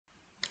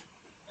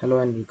Hello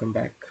and welcome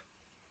back.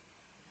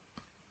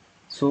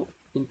 So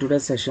in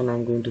today's session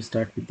I'm going to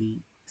start with the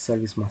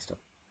service master.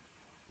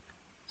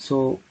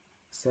 So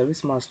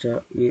service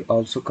master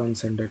also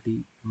comes under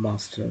the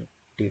master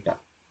data.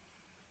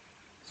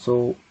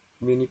 So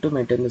we need to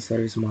maintain the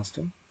service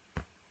master.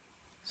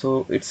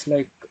 So it's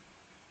like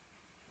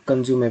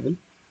consumable.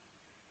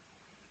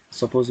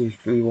 Suppose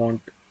if we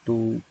want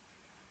to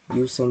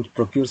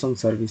procure some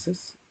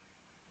services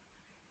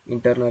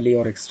internally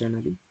or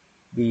externally,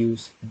 we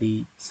use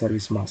the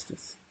service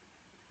masters.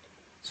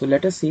 So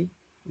let us see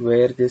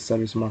where this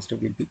service master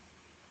will be.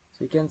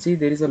 So you can see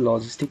there is a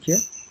logistic here.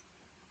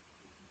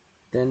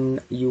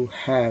 Then you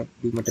have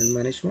the material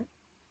management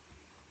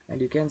and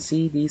you can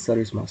see the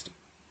service master.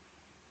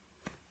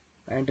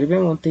 And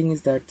remember one thing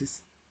is that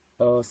this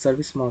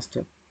service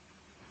master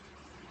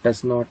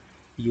does not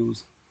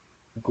use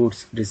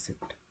goods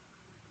receipt,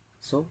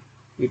 so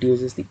it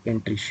uses the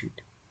entry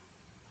sheet,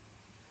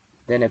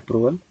 then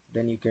approval,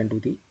 then you can do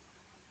the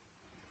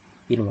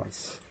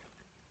invoice.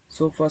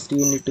 So first you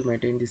need to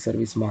maintain the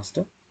service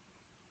master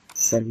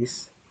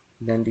service,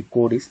 then the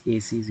code is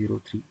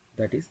AC03,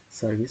 that is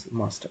service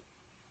master.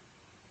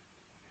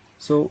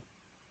 So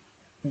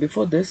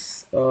before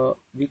this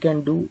we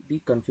can do the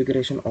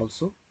configuration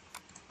also.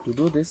 To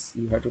do this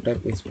you have to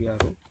type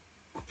SPRO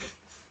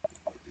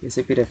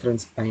SAP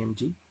reference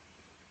IMG,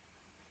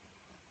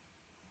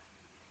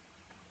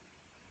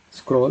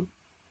 scroll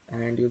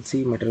and you'll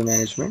see material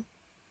management.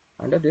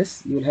 Under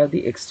this you'll have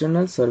the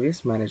external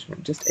service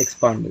management. Just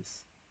expand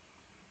this,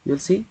 you'll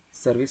see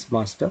service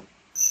master,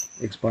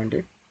 expand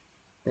it.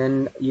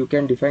 Then you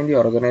can define the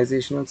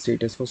organizational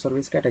status for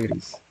service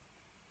categories.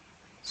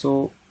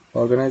 So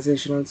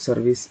organizational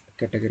service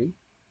category,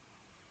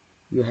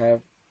 you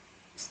have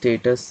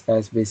status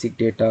as basic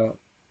data,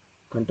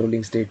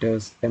 controlling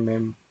status,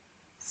 MM,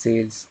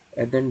 sales,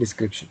 and then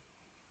description.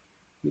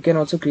 You can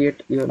also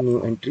create your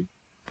new entry.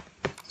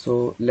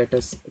 So let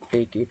us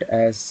take it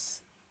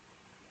as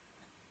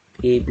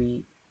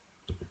AB01,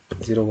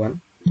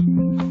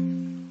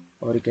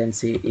 or you can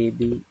say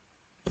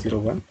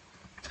AB01,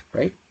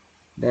 right?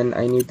 Then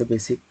I need the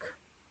basic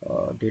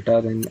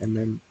data, then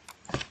MM,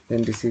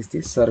 then this is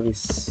the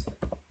service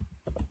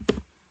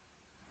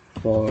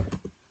for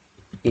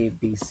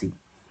ABC.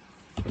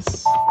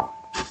 Yes.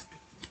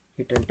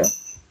 Hit enter,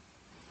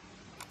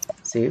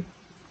 save,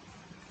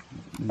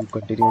 you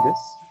continue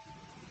this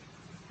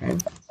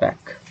and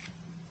back.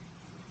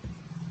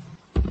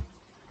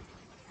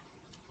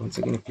 Once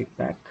again you click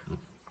back.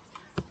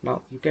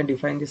 Now you can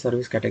define the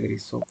service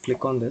categories, so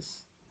click on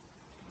this.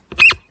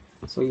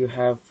 So you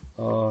have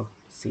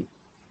see,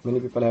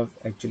 many people have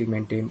actually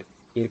maintained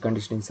air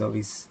conditioning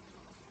service,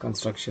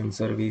 construction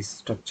service,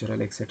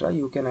 structural, etc.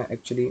 You can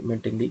actually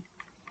maintain the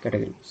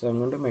category. So I'm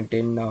going to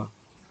maintain the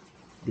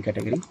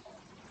category.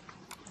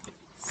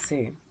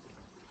 Same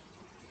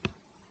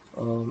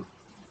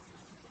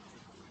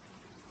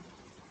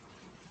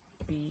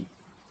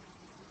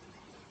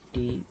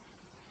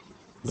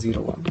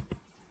PT01,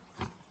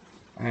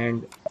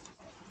 and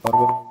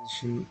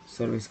organization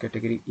service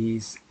category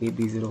is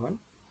AB01,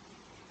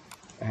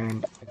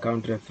 and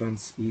account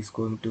reference is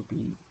going to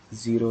be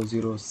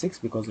 006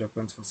 because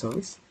reference for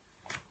service,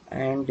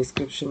 and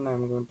description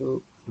I'm going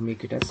to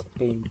make it as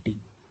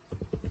painting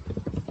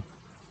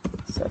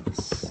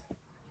service.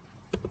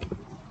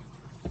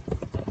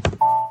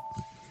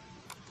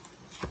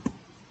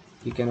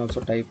 You can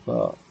also type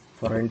for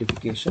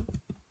identification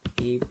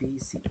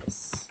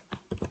ABCS.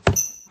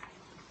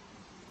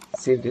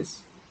 Save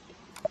this,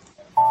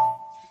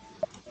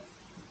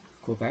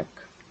 go back.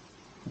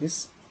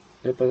 This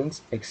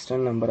represents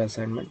external number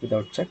assignment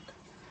without check.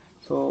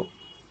 So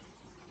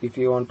if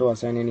you want to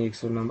assign any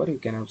external number, you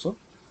can also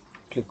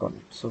click on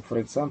it. So for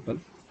example,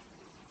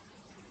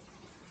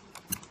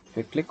 if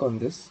I click on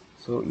this,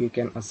 so you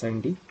can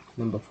assign the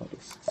number for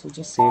this. So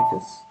just save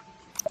this,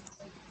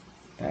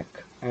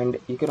 back, and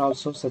you can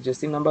also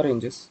suggest the number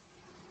ranges.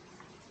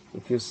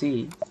 If you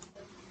see,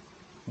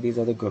 these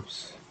are the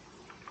groups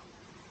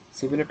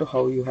similar to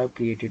how you have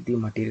created the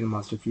material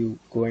master. If you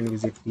go and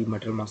visit the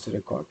material master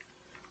record,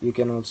 you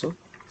can also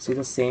see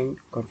the same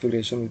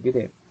configuration will be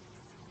there,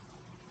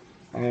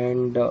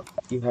 and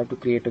you have to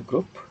create a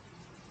group,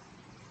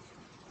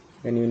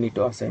 then you need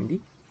to assign the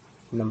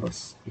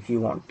numbers if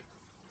you want.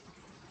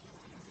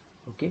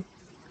 Okay,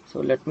 so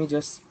let me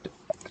just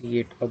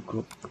create a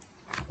group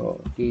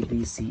for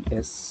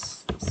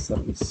ABCS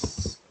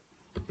service,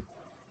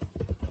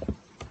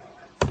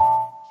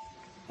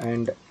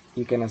 and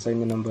you can assign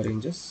the number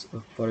ranges.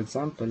 For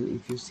example,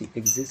 if you see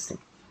existing,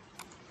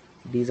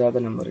 these are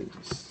the number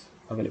ranges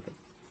available.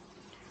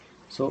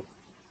 So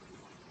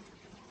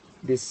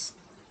this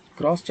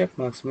cross check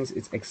marks means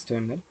it's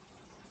external.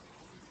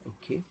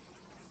 Okay,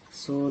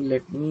 so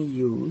let me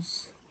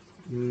use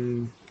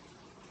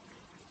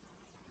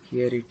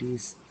here it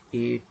is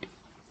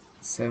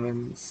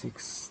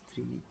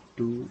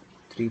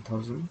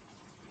 876323000.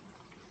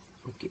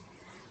 okay,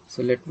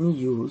 so let me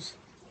use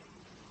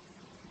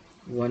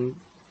one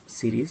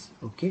series.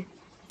 Okay,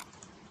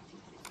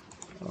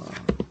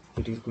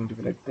 it is going to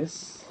be like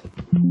this.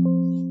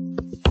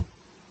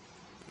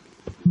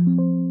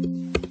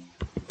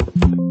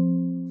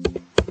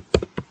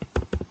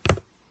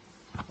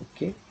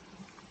 Okay,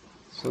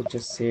 so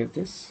just save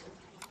this,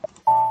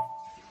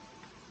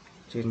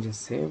 changes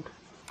saved,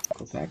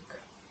 go back.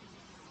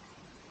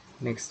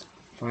 Next,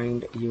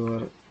 find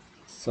your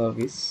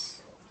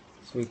service.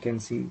 So you can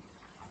see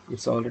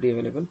it's already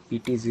available,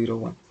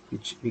 PT01,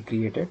 which we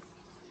created.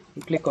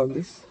 You click on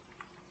this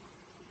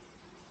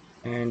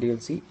and you'll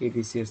see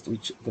ABCS,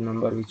 which the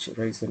number which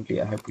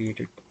recently I have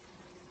created.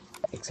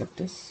 Accept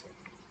this,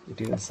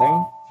 it is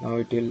assigned. Now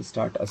it will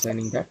start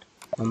assigning that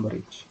number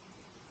each.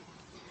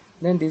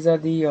 Then these are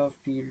the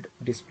field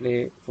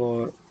display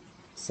for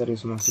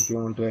service master. If you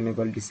want to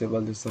enable,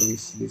 disable the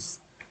service, this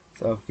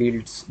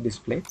fields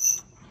display.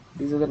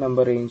 These are the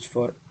number range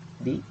for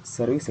the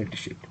service head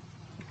sheet.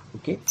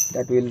 Okay,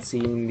 that we'll see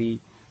in the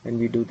when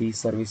we do the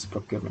service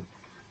procurement.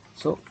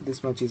 So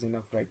this much is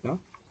enough right now.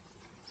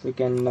 So you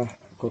can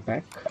go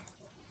back.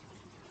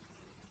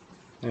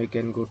 Now you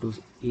can go to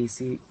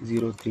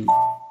AC03,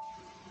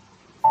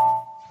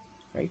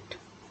 right?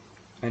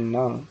 And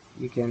now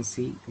you can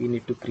see we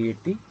need to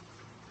create the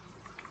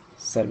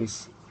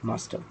service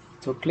master.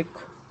 So click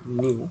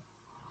new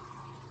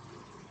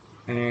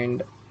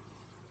and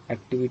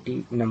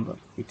activity number.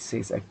 It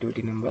says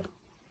activity number.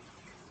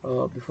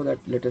 Before that,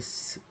 let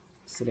us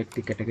select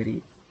the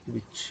category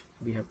which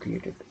we have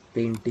created,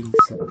 painting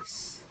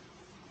service.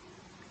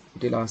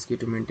 It will ask you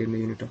to maintain the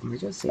unit of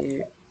measure.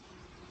 Say,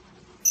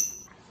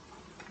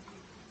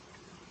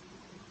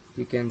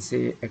 you can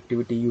say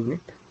activity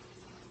unit,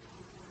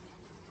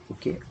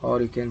 okay,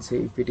 or you can say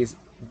if it is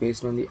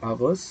based on the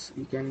hours,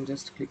 you can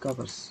just click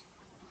hours.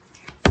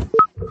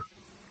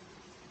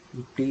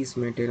 Please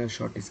maintain a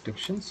short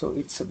description. So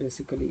it's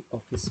basically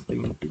office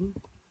painting,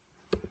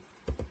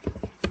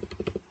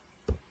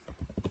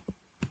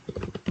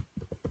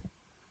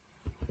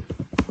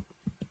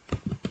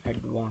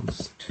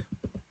 advanced.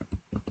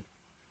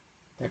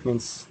 That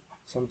means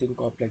something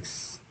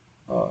complex,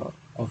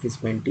 office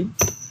painting.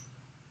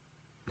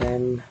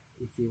 Then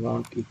if you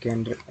want, you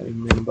can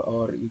remember,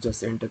 or you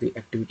just enter the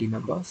activity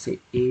number, say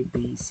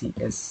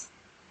ABCS1.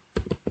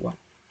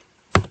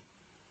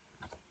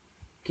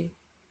 Okay,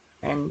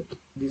 and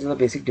these are the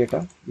basic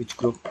data, which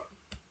group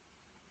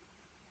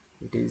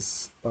it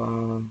is,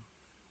 the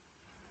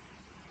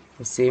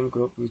same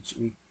group which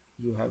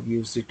you have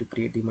used it to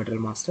create the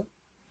material master.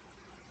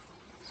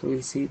 So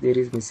we'll see there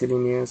is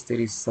miscellaneous, there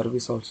is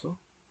service also.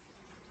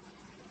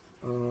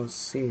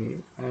 Say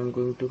I am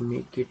going to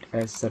make it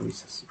as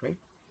services, right?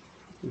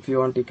 If you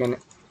want, you can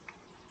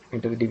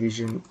enter the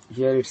division.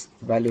 Here it's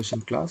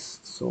valuation class,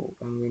 so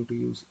I'm going to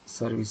use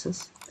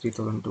services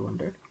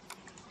 3200.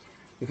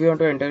 If you want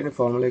to enter any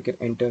formula, you can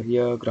enter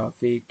here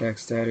graphic,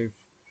 tax tariff,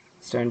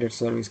 standard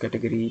service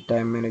category,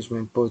 time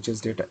management,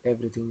 purchase data,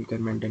 everything you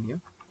can maintain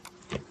here.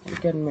 You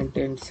can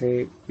maintain,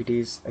 say it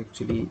is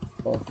actually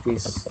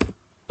office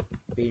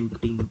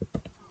painting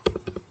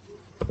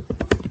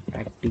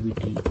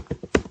activity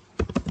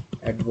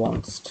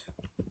advanced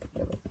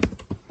level.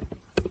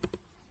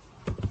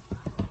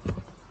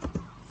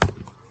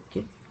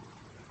 Okay,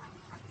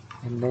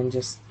 and then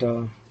just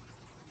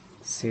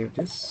save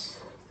this.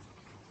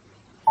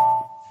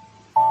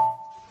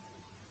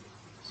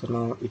 So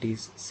now it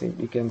is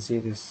saved. You can see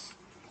this,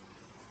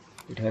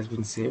 it has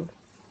been saved.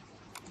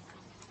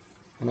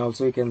 And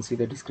also you can see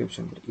the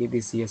description,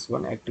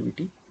 ABCS1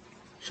 activity,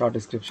 short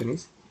description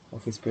is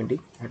office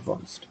painting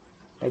advanced.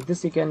 Like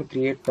this you can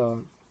create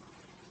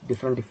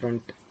different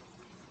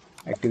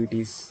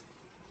activities.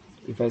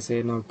 If I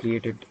say now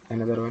created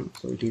another one,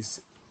 so it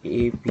is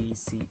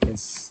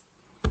ABCS2,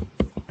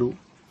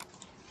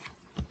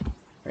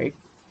 right?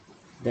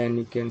 Then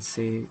you can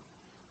say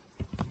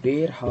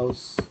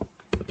warehouse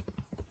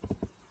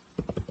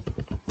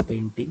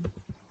painting,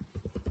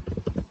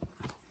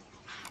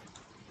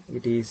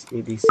 it is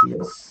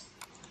ABCS,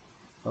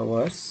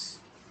 hours,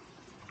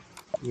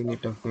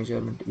 unit of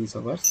measurement is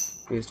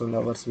hours. Based on the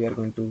hours we are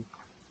going to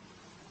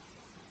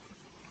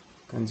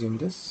consume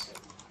this.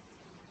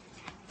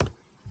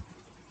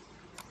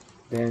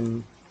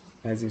 Then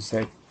as you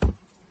said,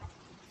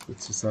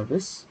 it's a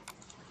service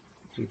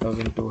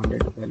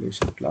 3200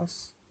 valuation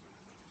class,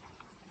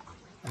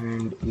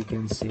 and you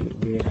can say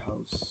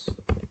warehouse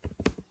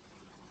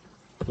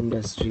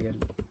industrial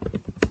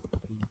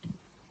painting.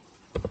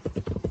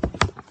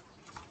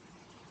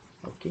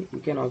 Okay, you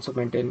can also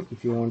maintain,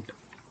 if you want,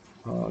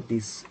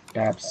 these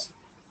tabs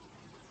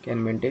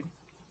can maintain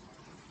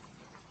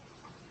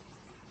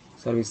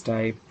service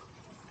type,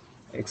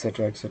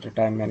 etc, etc,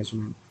 time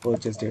management,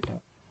 purchase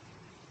data.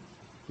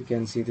 You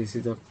can see this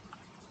is the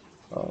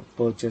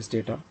purchase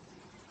data,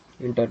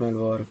 internal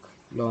work,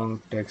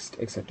 long text,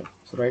 etc.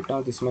 So right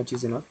now this much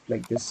is enough.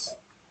 Like this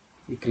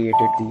we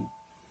created the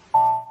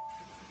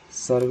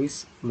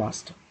service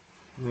master.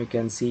 Now you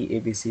can see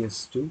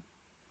ABCS2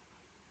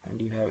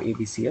 and you have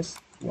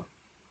ABCS1.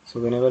 So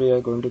whenever you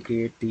are going to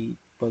create the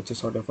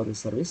purchase order for the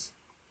service,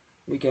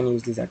 we can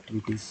use these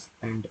activities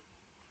and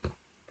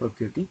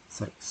procure the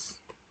service.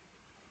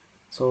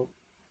 So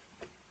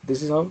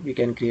This is how we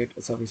can create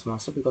a service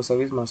master, because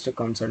service master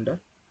comes under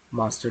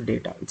master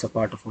data. It's a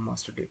part of a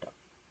master data.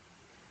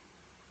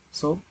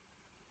 So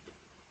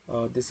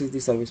this is the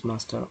service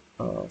master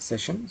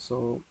session.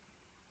 So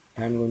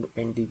I'm going to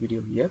end the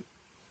video here.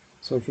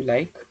 So if you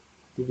like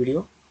the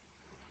video,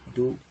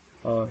 do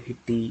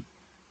hit the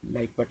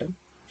like button,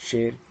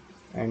 share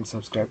and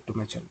subscribe to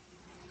my channel.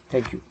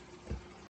 Thank you.